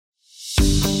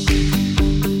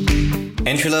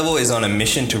Entry Level is on a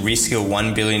mission to reskill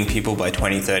 1 billion people by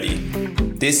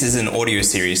 2030. This is an audio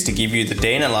series to give you the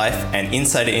day in a life and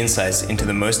insider insights into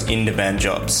the most in-demand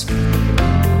jobs.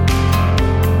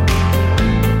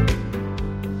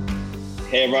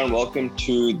 Hey everyone, welcome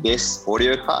to this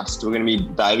audio cast. We're going to be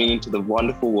diving into the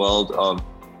wonderful world of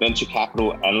venture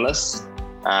capital analysts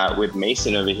with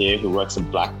Mason over here, who works at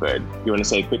Blackbird. You want to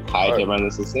say a quick hi to everyone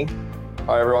that's listening?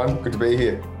 Hi everyone, good to be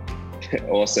here.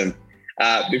 Awesome.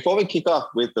 Before we kick off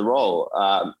with the role,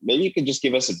 maybe you could just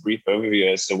give us a brief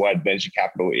overview as to what venture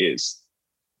capital is.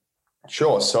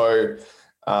 Sure. So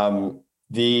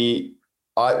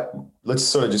let's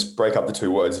sort of just break up the two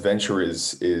words. Venture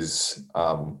is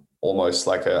almost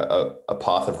like a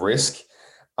path of risk,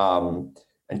 and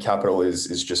capital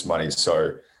is just money.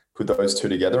 So put those two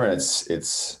together, and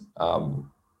it's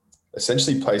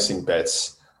essentially placing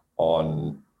bets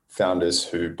on founders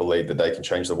who believe that they can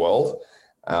change the world.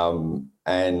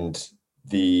 And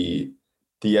the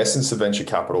essence of venture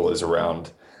capital is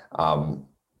around,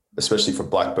 especially for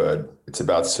Blackbird, it's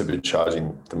about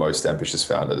supercharging the most ambitious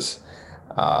founders.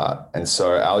 And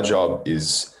so our job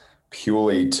is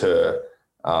purely to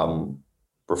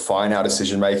refine our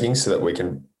decision making so that we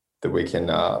can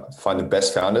find the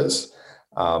best founders.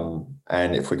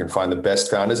 And if we can find the best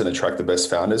founders and attract the best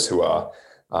founders who are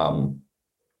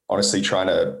honestly trying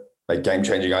to make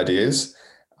game-changing ideas,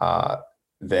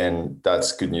 then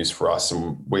that's good news for us.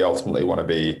 And we ultimately want to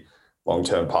be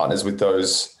long-term partners with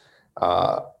those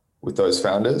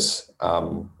founders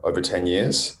over 10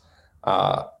 years.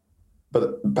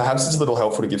 But perhaps it's a little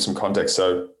helpful to give some context.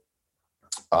 So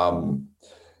the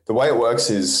way it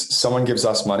works is someone gives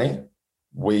us money.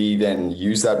 We then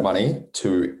use that money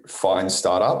to find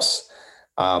startups.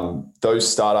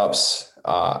 Those startups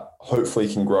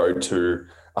hopefully can grow to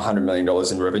 $100 million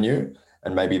in revenue,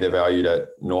 and maybe they're valued at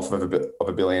north of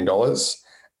 $1 billion.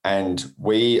 And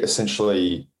we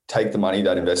essentially take the money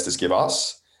that investors give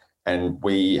us, and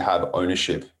we have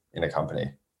ownership in a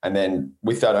company. And then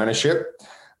with that ownership,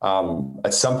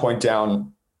 at some point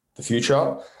down the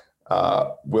future,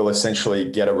 we'll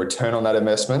essentially get a return on that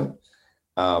investment.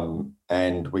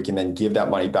 And we can then give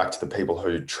that money back to the people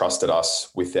who trusted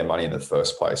us with their money in the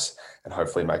first place, and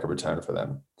hopefully make a return for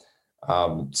them.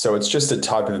 So it's just a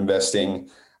type of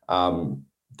investing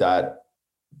that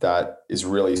is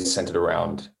really centered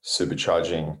around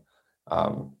supercharging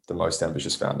the most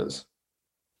ambitious founders.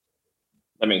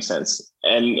 That makes sense.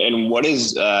 And what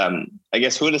is, I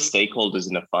guess, who are the stakeholders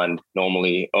in a fund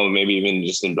normally, or maybe even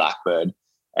just in Blackbird?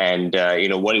 And,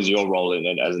 what is your role in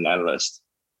it as an analyst?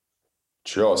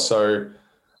 Sure. So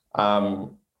I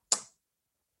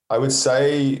would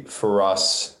say for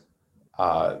us,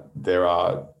 there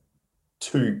are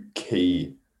two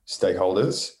key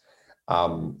stakeholders.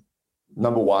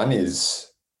 Number one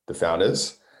is the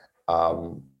founders.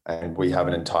 And we have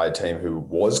an entire team who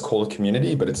was called a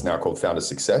community, but it's now called Founder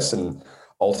Success. And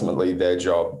ultimately their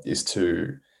job is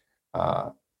to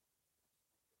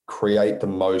create the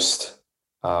most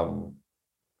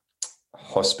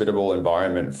hospitable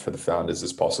environment for the founders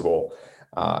as possible,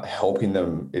 helping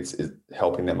them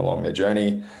along their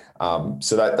journey.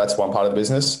 So that's one part of the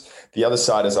business. The other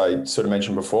side, as I sort of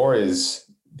mentioned before, is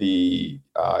the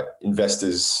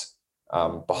investors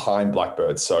behind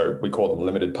Blackbird. So we call them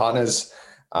limited partners.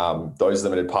 Those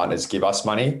limited partners give us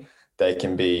money. They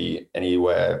can be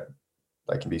anywhere.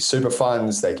 They can be super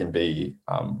funds. They can be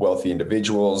wealthy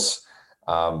individuals,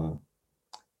 and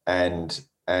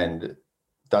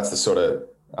that's the sort of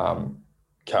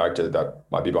character that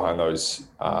might be behind those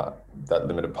that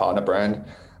limited partner brand.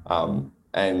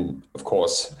 And of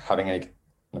course, having an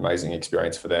amazing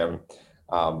experience for them,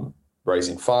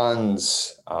 raising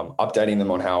funds, updating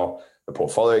them on how the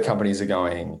portfolio companies are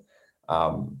going.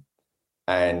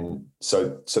 And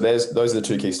so those are the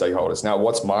two key stakeholders. Now,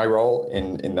 what's my role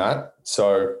in that?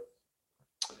 So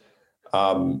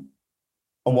on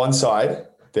one side,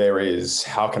 there is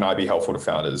how can I be helpful to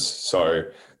founders? So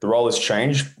the role has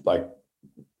changed. Like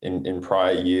in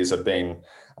prior years, I've been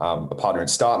a partner in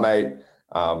StartMate,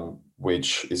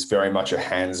 which is very much a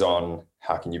hands-on,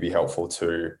 how can you be helpful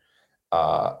to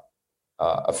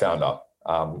a founder,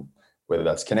 whether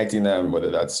that's connecting them,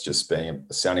 whether that's just being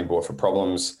a sounding board for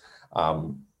problems.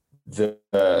 So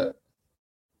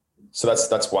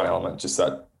that's one element, just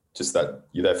that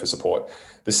you're there for support.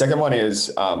 The second one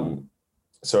is,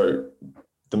 so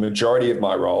the majority of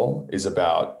my role is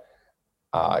about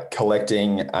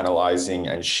collecting, analyzing,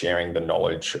 and sharing the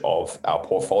knowledge of our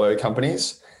portfolio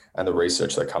companies and the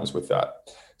research that comes with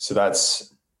that. So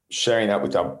that's sharing that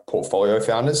with our portfolio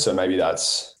founders. So maybe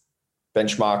that's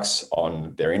benchmarks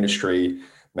on their industry.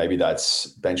 Maybe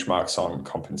that's benchmarks on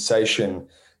compensation.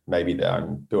 maybe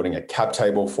I'm building a cap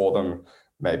table for them.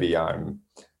 Maybe I'm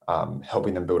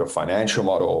helping them build a financial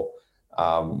model.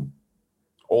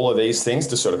 All of these things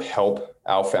to sort of help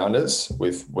our founders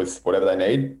with whatever they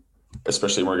need,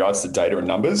 especially in regards to data and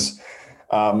numbers.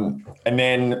 And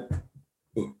then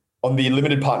on the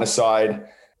limited partner side,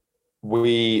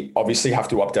 we obviously have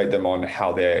to update them on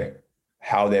how their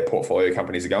portfolio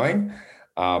companies are going,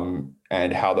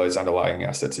 and how those underlying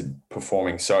assets are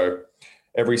performing. So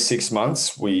every 6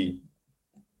 months, we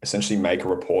essentially make a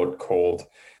report called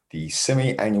the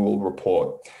semi-annual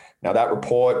report. Now that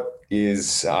report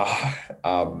is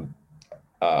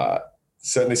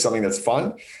certainly something that's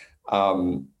fun,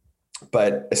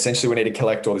 but essentially we need to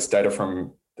collect all this data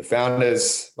from the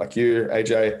founders like you,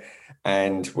 AJ,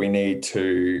 and we need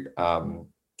to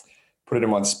put it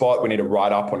in one spot. We need to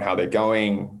write up on how they're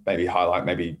going, maybe highlight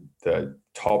maybe the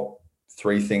top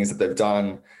 3 things that they've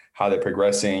done, how they're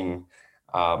progressing,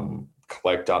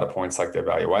 collect data points like their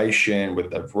valuation, whether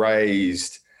they've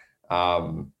raised,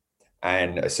 and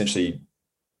essentially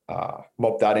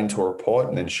mop that into a report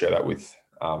and then share that with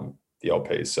the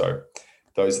LPs. So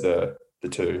those are the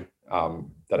 2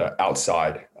 that are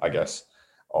outside, I guess,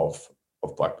 of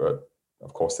Blackbird.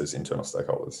 Of course, there's internal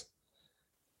stakeholders.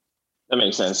 That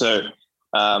makes sense. So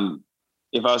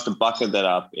if I was to bucket that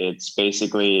up, it's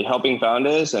basically helping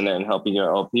founders and then helping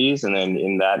your LPs. And then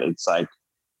in that, it's like,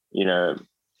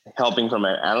 helping from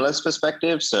an analyst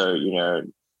perspective. So,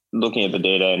 looking at the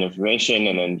data and information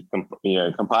and then,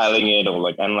 compiling it or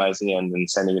like analyzing it and then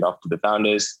sending it off to the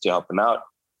founders to help them out.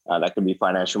 That could be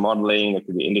financial modeling, that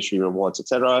could be industry rewards,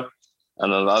 etc.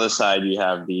 And on the other side, you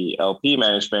have the LP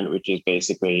management, which is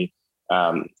basically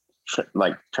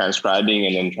like transcribing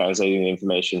and then translating the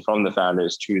information from the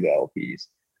founders to the LPs.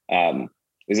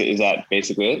 Is that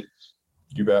basically it?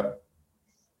 You bet.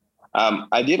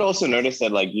 I did also notice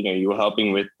that, like, you were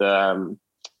helping with the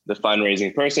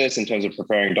fundraising process in terms of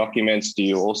preparing documents. Do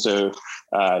you also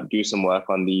do some work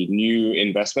on the new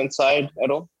investment side at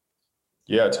all?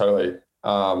 Yeah, totally.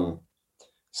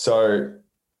 So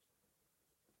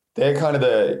they're kind of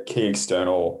the key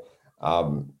external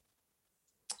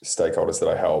stakeholders that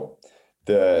I help.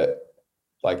 The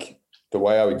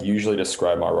way I would usually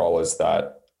describe my role is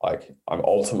that, like, I'm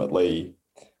ultimately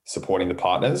supporting the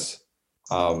partners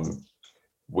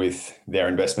with their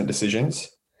investment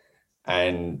decisions,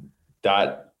 and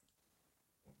that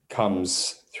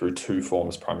comes through 2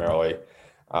 forms primarily.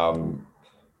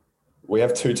 We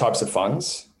have 2 types of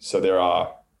funds. So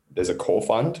there's a core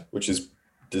fund, which is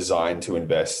designed to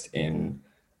invest in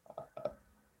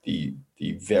the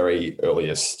very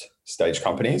earliest stage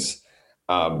companies.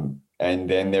 And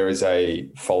then there is a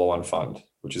follow-on fund,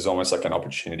 which is almost like an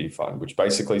opportunity fund, which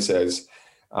basically says,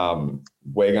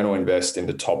 we're going to invest in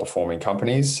the top performing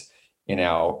companies in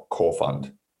our core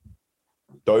fund.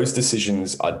 Those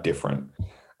decisions are different.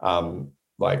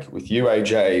 Like with you,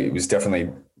 AJ, it was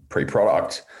definitely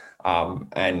pre-product.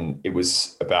 And it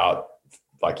was about,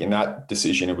 like, in that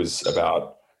decision, it was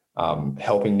about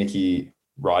helping Nikki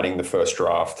writing the first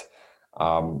draft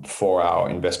for our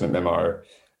investment memo,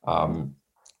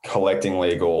 collecting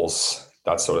legals,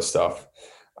 that sort of stuff.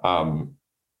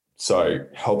 So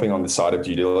helping on the side of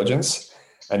due diligence.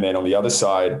 And then on the other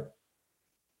side,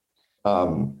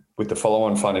 with the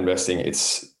follow-on fund investing,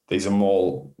 these are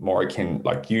more akin,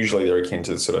 like usually they're akin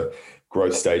to sort of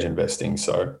growth stage investing.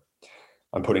 So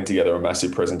I'm putting together a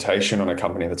massive presentation on a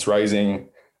company that's raising.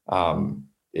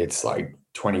 It's like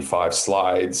 25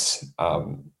 slides.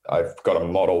 I've got a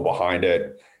model behind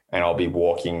it, and I'll be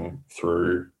walking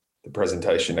through the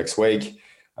presentation next week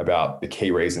about the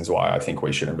key reasons why I think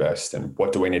we should invest and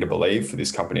what do we need to believe for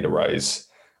this company to raise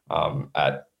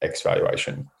at X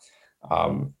valuation.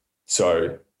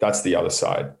 So that's the other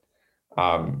side.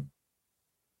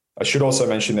 I should also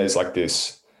mention there's like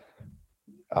this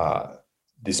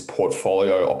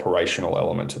portfolio operational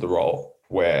element to the role,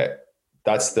 where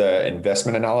that's the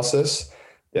investment analysis.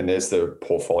 Then there's the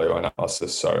portfolio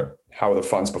analysis. So how are the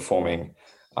funds performing?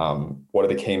 What are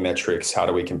the key metrics? How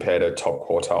do we compare to top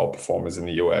quartile performers in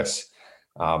the US?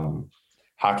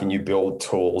 How can you build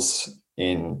tools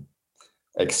in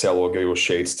Excel or Google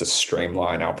Sheets to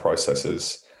streamline our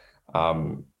processes?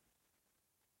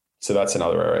 So that's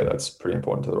another area that's pretty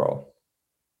important to the role.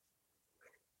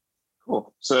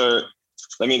 Cool. So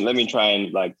let me try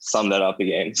and like sum that up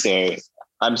again. So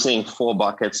I'm seeing 4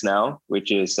 buckets now,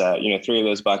 which is 3 of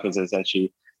those buckets are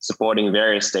essentially supporting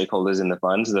various stakeholders in the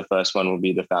funds. The first one will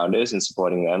be the founders and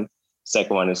supporting them.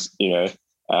 Second one is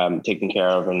taking care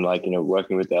of and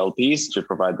working with the LPs to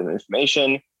provide them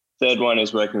information. Third one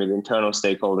is working with internal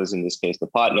stakeholders, in this case the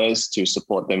partners, to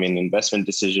support them in investment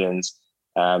decisions,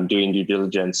 doing due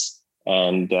diligence,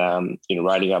 and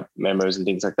writing up memos and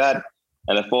things like that.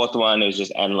 And the fourth one is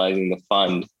just analyzing the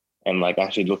fund and like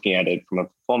actually looking at it from a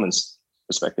performance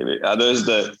perspective. Are those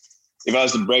if I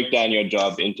was to break down your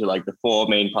job into like the four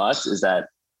main parts, is that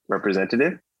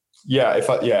representative? Yeah,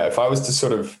 if I was to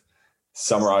sort of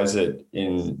summarize it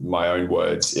in my own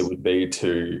words, it would be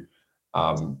to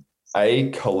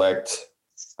collect,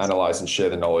 analyze, and share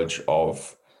the knowledge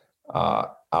of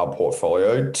our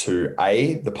portfolio to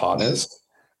the partners,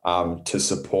 to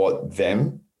support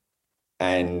them,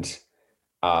 and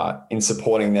in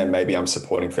supporting them, maybe I'm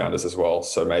supporting founders as well.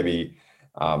 So maybe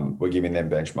we're giving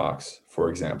them benchmarks, for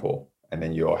example, and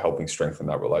then you're helping strengthen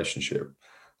that relationship.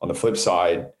 On the flip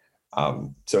side,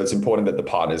 so it's important that the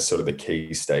partner is sort of the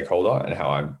key stakeholder and how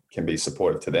I can be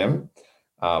supportive to them.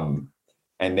 And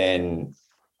then,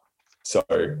 so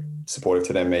supportive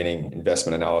to them meaning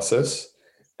investment analysis,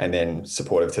 and then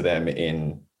supportive to them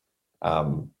in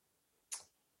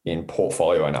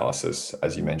portfolio analysis,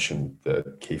 as you mentioned,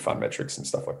 the key fund metrics and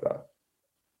stuff like that.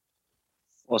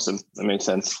 Awesome. That makes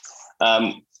sense.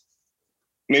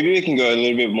 Maybe we can go a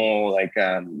little bit more like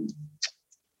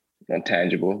not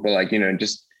tangible, but like,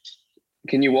 just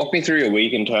can you walk me through your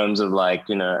week in terms of like,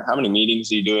 how many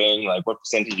meetings are you doing? Like what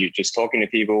percentage are you just talking to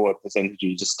people? What percentage are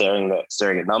you just staring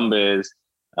at numbers?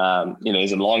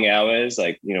 Is it long hours?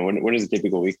 Like, what does a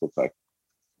typical week look like?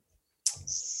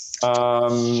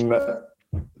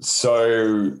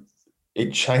 So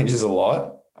it changes a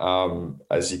lot,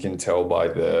 as you can tell by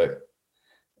the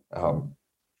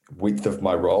width of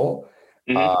my role.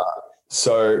 Mm-hmm.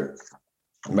 So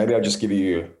maybe I'll just give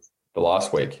you the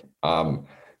last week.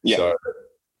 So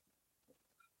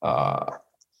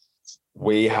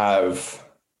we have,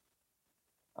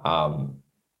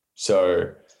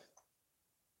 so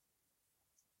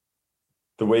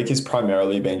the week is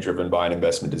primarily being driven by an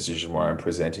investment decision where I'm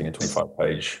presenting a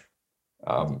 25-page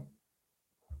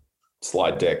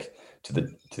slide deck to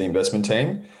the investment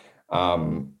team,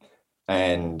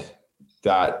 and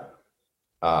that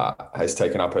has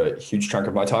taken up a huge chunk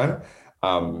of my time.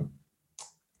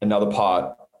 Another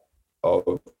part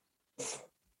of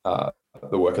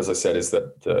the work, as I said, is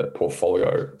the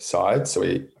portfolio side. So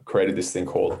we created this thing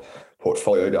called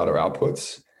portfolio data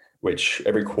outputs, which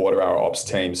every quarter our ops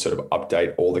team sort of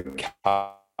update all the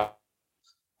cash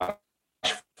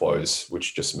flows,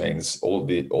 which just means all of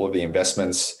the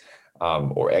investments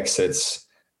or exits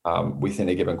within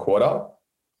a given quarter.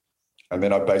 And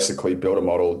then I basically built a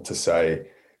model to say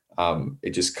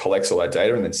it just collects all that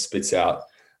data and then spits out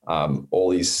all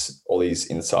these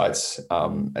insights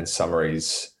and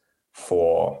summaries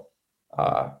for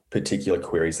particular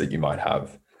queries that you might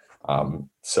have.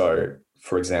 So,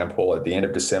 for example, at the end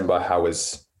of December, how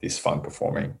is this fund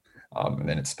performing? And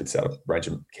then it spits out a range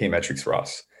of key metrics for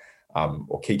us,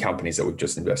 or key companies that we've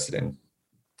just invested in.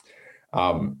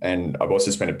 And I've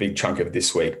also spent a big chunk of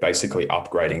this week basically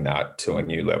upgrading that to a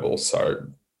new level. So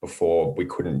before we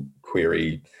couldn't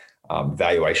query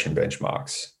valuation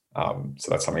benchmarks. So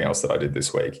that's something else that I did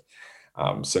this week.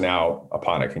 So now a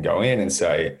partner can go in and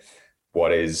say,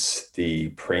 what is the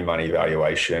pre-money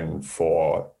valuation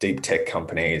for deep tech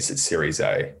companies at Series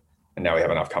A? And now we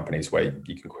have enough companies where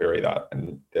you can query that,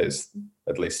 and there's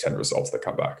at least 10 results that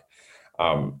come back.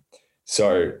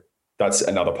 So that's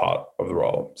another part of the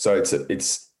role. So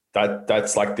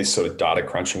that's like this sort of data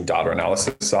crunching, data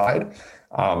analysis side.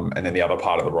 And then the other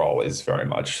part of the role is very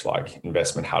much like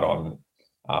investment hat on.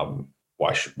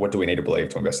 What do we need to believe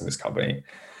to invest in this company?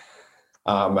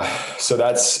 So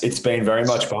it's been very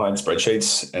much behind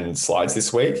spreadsheets and slides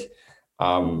this week.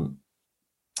 I've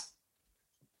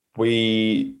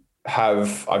been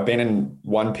in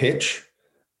one pitch.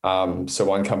 So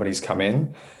one company's come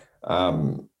in.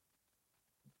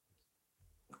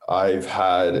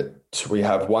 We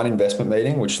have one investment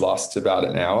meeting, which lasts about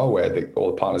an hour, where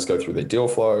all the partners go through their deal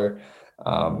flow.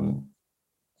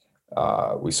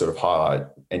 We sort of highlight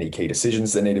any key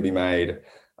decisions that need to be made.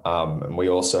 And we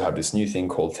also have this new thing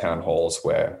called town halls,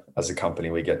 where as a company,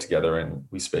 we get together and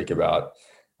we speak about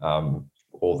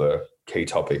all the key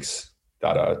topics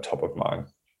that are top of mind.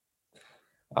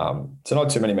 So not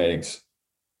too many meetings.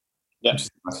 Yeah.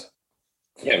 Nice.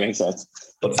 Yeah, it makes sense.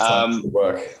 Lots of time to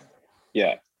work.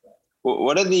 Yeah.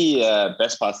 What are the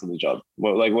best parts of the job?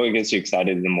 What gets you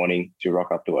excited in the morning to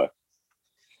rock up to work?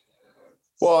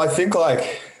 Well, I think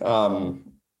like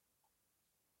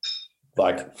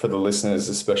for the listeners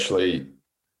especially,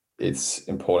 it's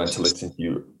important to listen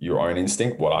to your own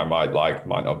instinct. What I might like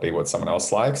might not be what someone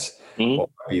else likes. Mm-hmm.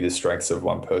 What might be the strengths of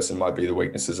one person might be the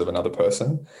weaknesses of another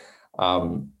person.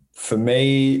 For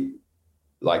me,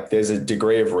 like there's a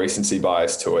degree of recency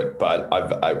bias to it, but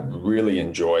I really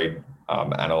enjoyed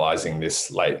analyzing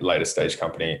this later stage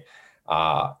company.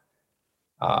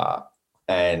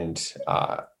 And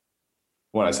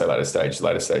when I say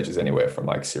later stage is anywhere from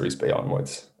like Series B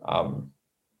onwards.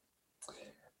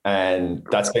 And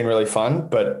that's been really fun,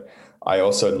 but I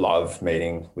also love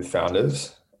meeting with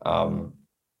founders.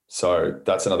 So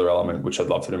that's another element which I'd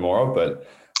love to do more of, but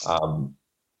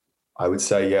I would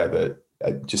say, yeah,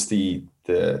 that just the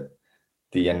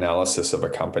analysis of a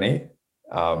company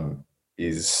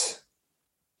is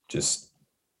just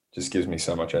gives me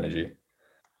so much energy.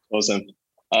 Awesome.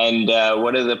 And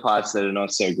what are the parts that are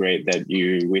not so great that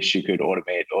you wish you could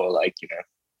automate or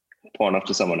pawn off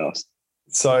to someone else?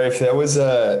 So if there was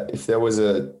a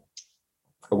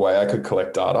way I could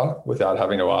collect data without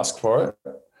having to ask for it,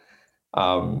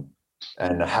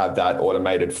 and have that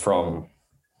automated from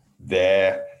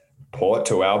their port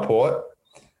to our port,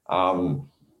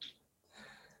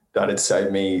 that'd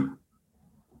save me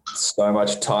so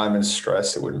much time and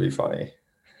stress. It wouldn't be funny.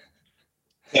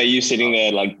 Are you sitting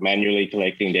there like manually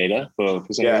collecting data for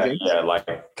some reason? Yeah,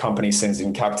 like company sends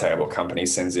in cap table, company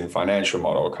sends in financial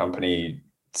model, company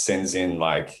sends in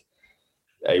like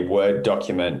a Word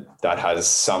document that has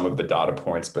some of the data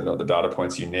points, but not the data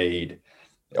points you need.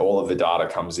 All of the data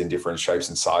comes in different shapes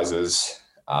and sizes.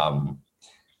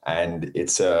 And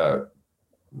it's a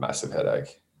massive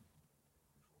headache.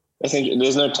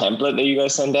 There's no template that you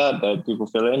guys send out that people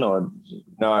fill in, or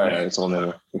no, it's all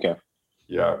new. Okay.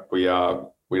 Yeah, we don't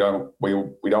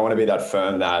want to be that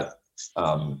firm that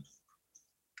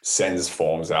sends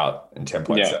forms out and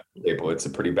templates out to people. It's a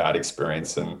pretty bad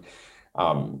experience, and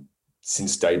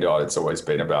since day dot, it's always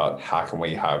been about how can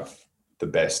we have the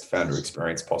best founder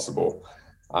experience possible,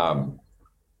 and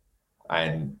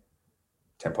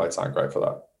templates aren't great for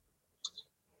that.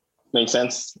 Makes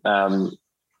sense.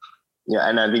 Yeah,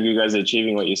 and I think you guys are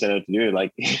achieving what you set out to do.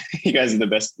 Like, you guys are the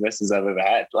best investors I've ever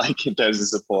had, like in terms of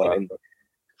support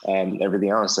and everything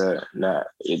else. So no,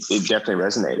 it definitely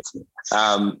resonates.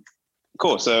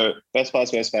 Cool. So best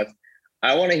parts.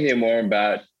 I want to hear more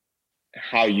about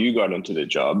how you got into the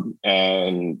job,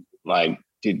 and like,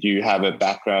 did you have a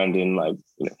background in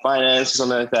finance or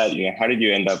something like that? How did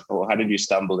you end up, or how did you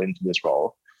stumble into this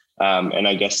role? And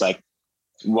I guess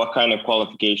what kind of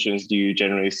qualifications do you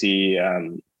generally see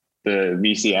the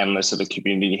VC analysts of the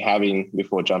community having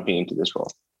before jumping into this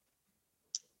role?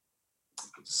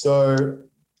 So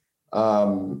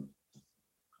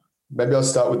maybe I'll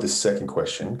start with the second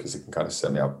question because it can kind of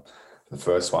set me up for the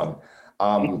first one.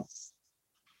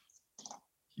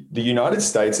 The United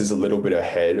States is a little bit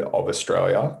ahead of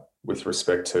Australia with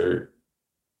respect to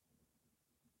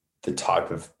the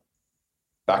type of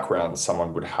background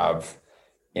someone would have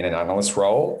in an analyst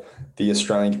role. The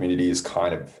Australian community is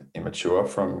kind of immature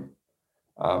from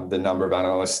the number of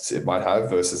analysts it might have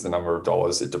versus the number of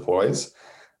dollars it deploys.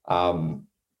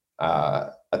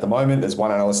 At the moment, there's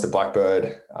one analyst at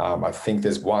Blackbird. I think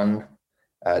there's one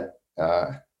at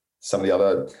some of the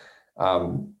other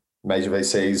major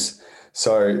VCs.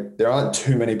 So there aren't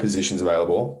too many positions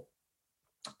available.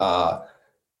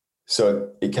 So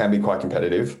it can be quite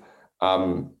competitive.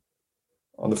 On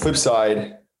the flip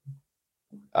side,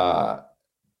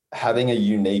 having a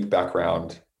unique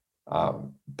background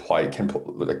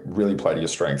can really play to your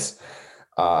strengths.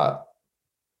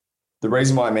 The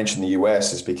reason why I mentioned the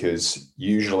US is because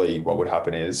usually what would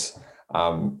happen is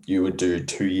you would do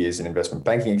 2 years in investment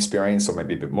banking experience, or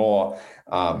maybe a bit more,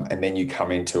 and then you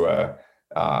come into a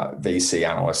VC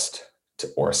analyst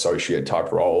or associate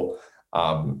type role,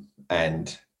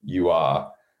 and you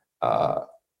are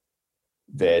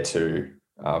there to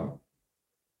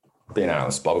be an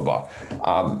analyst, blah, blah,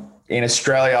 blah. In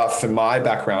Australia, for my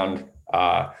background,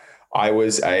 I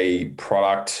was a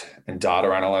product and data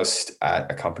analyst at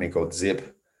a company called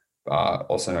Zip,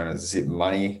 also known as Zip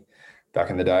Money back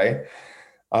in the day.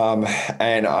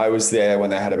 And I was there when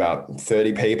they had about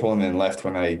 30 people and then left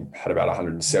when they had about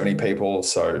 170 people.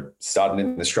 So started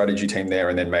in the strategy team there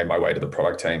and then made my way to the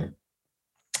product team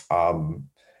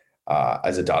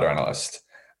as a data analyst.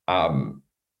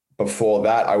 Before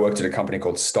that, I worked at a company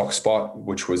called StockSpot,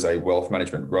 which was a wealth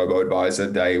management robo-advisor.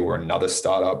 They were another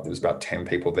startup. There was about 10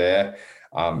 people there.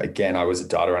 Again, I was a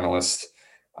data analyst.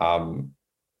 And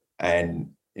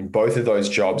in both of those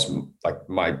jobs,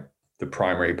 the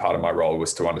primary part of my role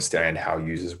was to understand how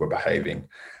users were behaving.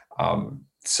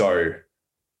 So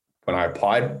when I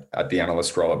applied at the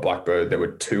analyst role at Blackbird, there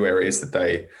were 2 areas that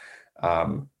they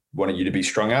wanted you to be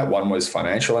strong at. One was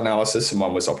financial analysis and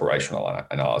one was operational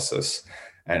analysis.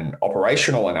 And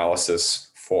operational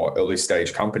analysis for early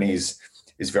stage companies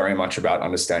is very much about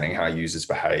understanding how users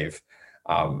behave.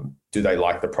 Do they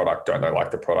like the product? Don't they like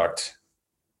the product?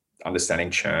 Understanding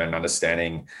churn,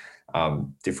 understanding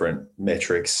different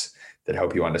metrics that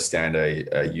help you understand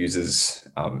a user's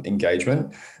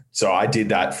engagement. So I did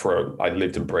that I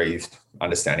lived and breathed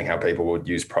understanding how people would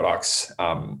use products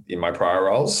in my prior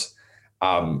roles,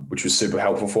 which was super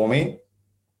helpful for me.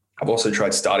 I've also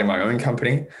tried starting my own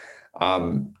company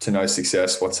to no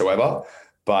success whatsoever.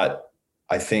 But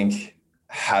I think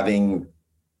having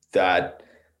that,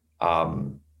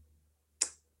 and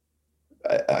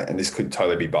this could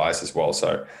totally be biased as well,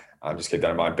 so just keep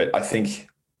that in mind. But I think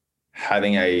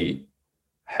having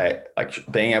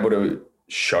being able to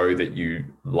show that you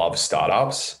love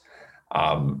startups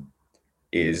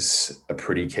is a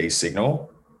pretty key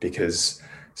signal, because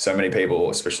so many people,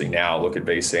 especially now, look at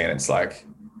VC and it's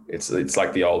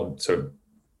like the old sort of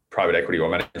private equity or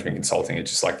management consulting.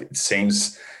 It's just like, it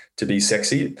seems to be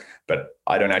sexy, but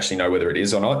I don't actually know whether it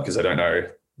is or not, because I don't know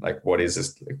what is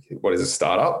a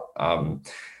startup.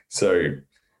 So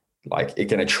like, it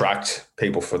can attract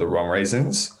people for the wrong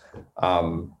reasons.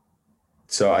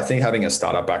 So I think having a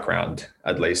startup background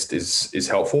at least is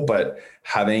helpful, but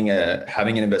having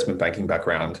an investment banking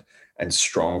background and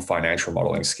strong financial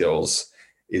modeling skills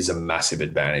is a massive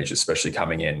advantage, especially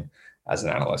coming in as an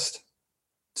analyst.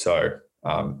 So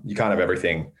you can't have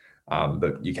everything,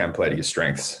 but you can play to your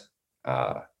strengths,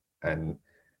 and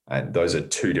those are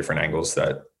two different angles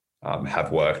that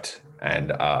have worked,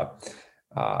 and I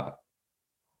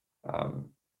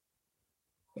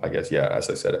guess, yeah, as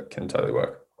I said, it can totally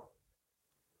work.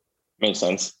 Makes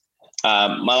sense.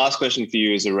 My last question for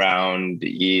you is around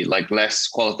less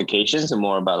qualifications and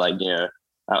more about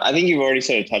I think you've already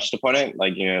sort of touched upon it,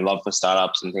 love for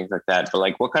startups and things like that.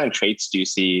 But what kind of traits do you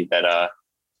see that are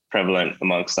prevalent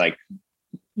amongst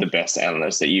the best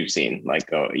analysts that you've seen?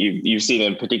 You've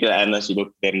seen a particular analyst, you look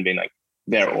at them and been like,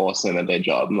 they're awesome at their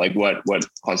job. What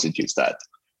constitutes that?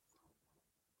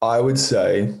 I would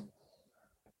say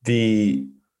the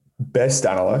best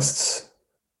analysts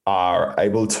are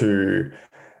able to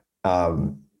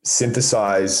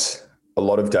synthesize a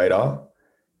lot of data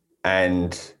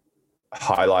and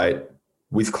highlight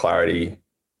with clarity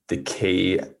the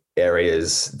key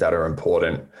areas that are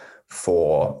important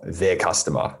for their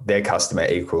customer. Their customer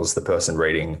equals the person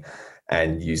reading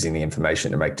and using the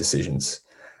information to make decisions.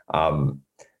 In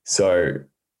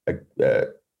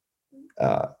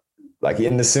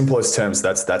the simplest terms,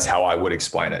 that's how I would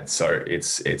explain it. So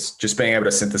it's just being able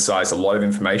to synthesize a lot of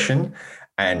information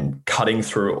and cutting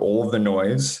through all of the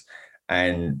noise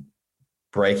and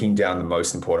breaking down the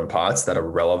most important parts that are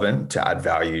relevant to add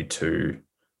value to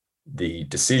the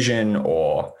decision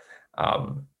or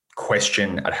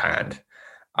question at hand.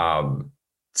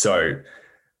 So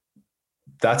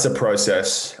that's a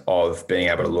process of being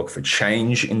able to look for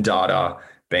change in data,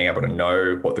 being able to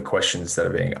know what the questions that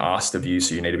are being asked of you.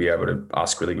 So you need to be able to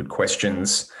ask really good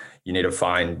questions. You need to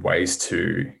find ways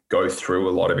to go through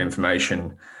a lot of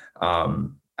information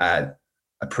at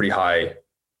a pretty high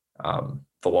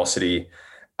velocity,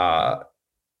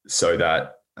 so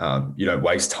that you don't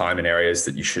waste time in areas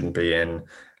that you shouldn't be in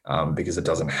because it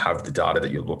doesn't have the data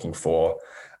that you're looking for.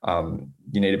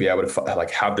 You need to be able to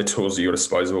have the tools at your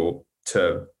disposal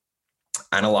to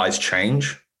analyze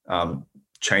change.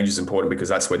 Change is important because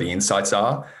that's where the insights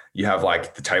are. You have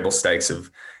the table stakes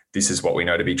of, this is what we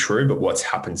know to be true, but what's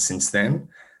happened since then?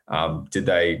 Did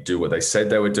they do what they said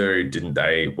they would do? Didn't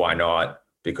they? Why not?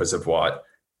 Because of what?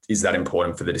 Is that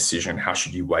important for the decision? How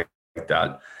should you weight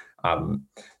that?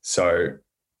 So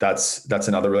that's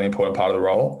another really important part of the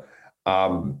role.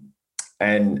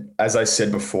 And as I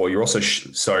said before, you're also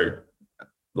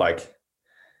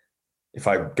if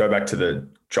I go back to the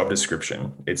job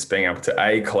description, it's being able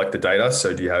to collect the data.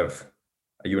 So are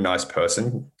you a nice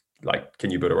person?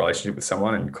 Can you build a relationship with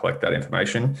someone and collect that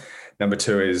information? Number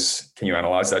 2 is, can you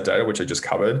analyze that data, which I just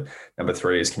covered? Number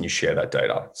 3 is, can you share that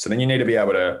data? So then you need to be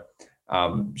able to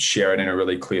share it in a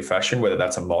really clear fashion, whether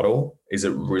that's a model. Is it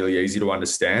really easy to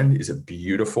understand? Is it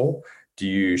beautiful? Do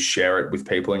you share it with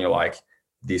people and you're like,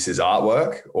 this is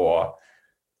artwork, or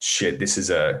shit, this is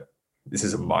a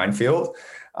minefield?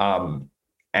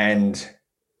 And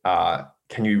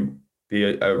can you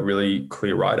be a really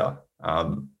clear writer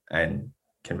and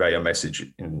convey your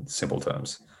message in simple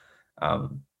terms,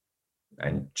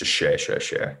 and just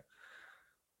share.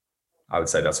 I would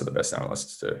say that's what the best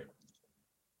analysts do.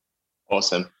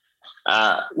 Awesome.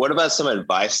 What about some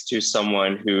advice to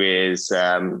someone who is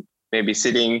maybe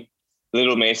sitting,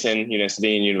 little Mason,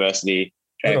 sitting in university,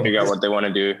 trying to figure out what they want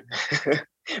to do?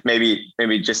 maybe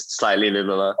just slightly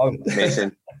littler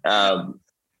Mason.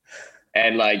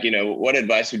 And what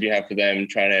advice would you have for them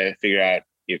trying to figure out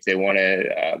if they want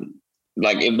to,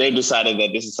 if they decided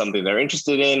that this is something they're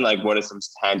interested in, what are some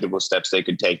tangible steps they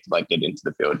could take to get into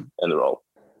the field and the role?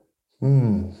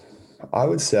 I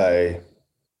would say,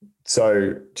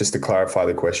 so just to clarify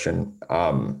the question,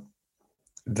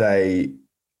 they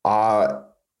are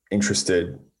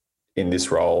interested in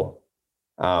this role,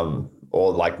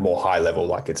 or like more high level,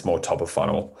 like it's more top of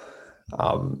funnel,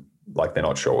 like they're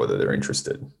not sure whether they're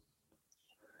interested.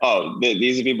 Oh,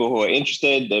 these are people who are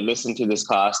interested. They've listened to this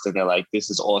class and they're like, this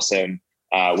is awesome.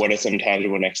 What are some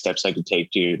tangible next steps I could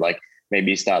take to like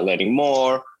maybe start learning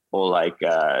more, or like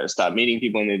start meeting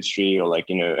people in the industry, or like,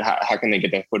 how can they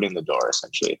get their foot in the door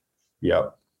essentially?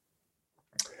 Yep.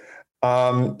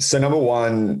 So number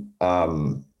one,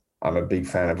 I'm a big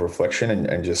fan of reflection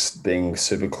and just being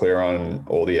super clear on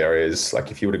all the areas. Like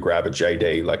if you were to grab a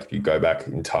JD, like if you go back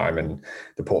in time and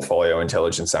the portfolio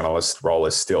intelligence analyst role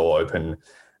is still open,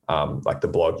 like the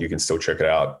blog, you can still check it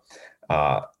out.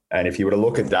 And if you were to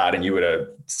look at that and you were to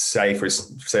say, for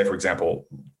example,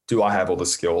 do I have all the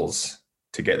skills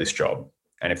to get this job?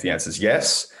 And if the answer is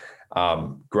yes,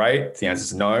 great. If the answer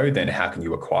is no, then how can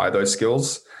you acquire those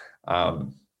skills?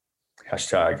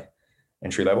 Hashtag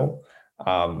entry level.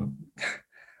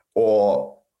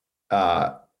 Or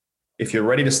if you're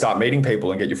ready to start meeting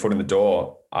people and get your foot in the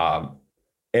door,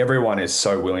 everyone is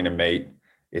so willing to meet.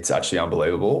 It's actually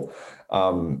unbelievable.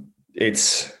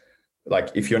 It's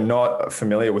like, if you're not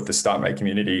familiar with the StartMate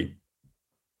community,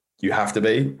 you have to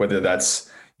be, whether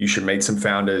that's, you should meet some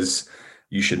founders,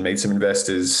 you should meet some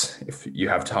investors. If you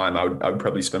have time, I would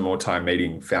probably spend more time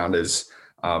meeting founders.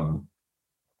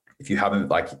 If you haven't,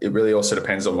 like, it really also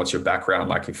depends on what's your background.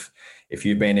 Like if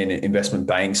you've been in investment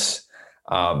banks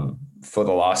for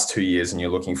the last 2 years and you're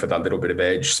looking for that little bit of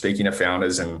edge, speaking to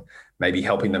founders and maybe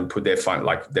helping them put their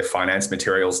finance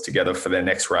materials together for their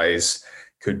next raise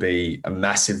could be a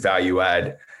massive value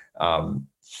add,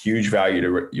 huge value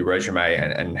to your resume,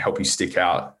 and help you stick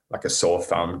out like a sore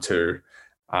thumb to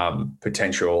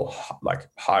potential like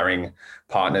hiring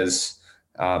partners.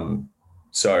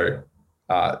 So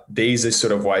these are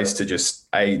sort of ways to just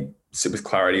sit with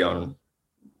clarity on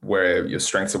where your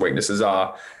strengths and weaknesses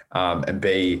are, and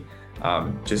B,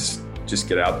 just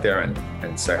get out there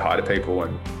and say hi to people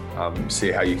and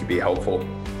see how you can be helpful.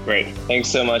 Great. Thanks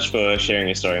so much for sharing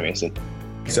your story, Mason.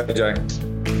 So, Jay.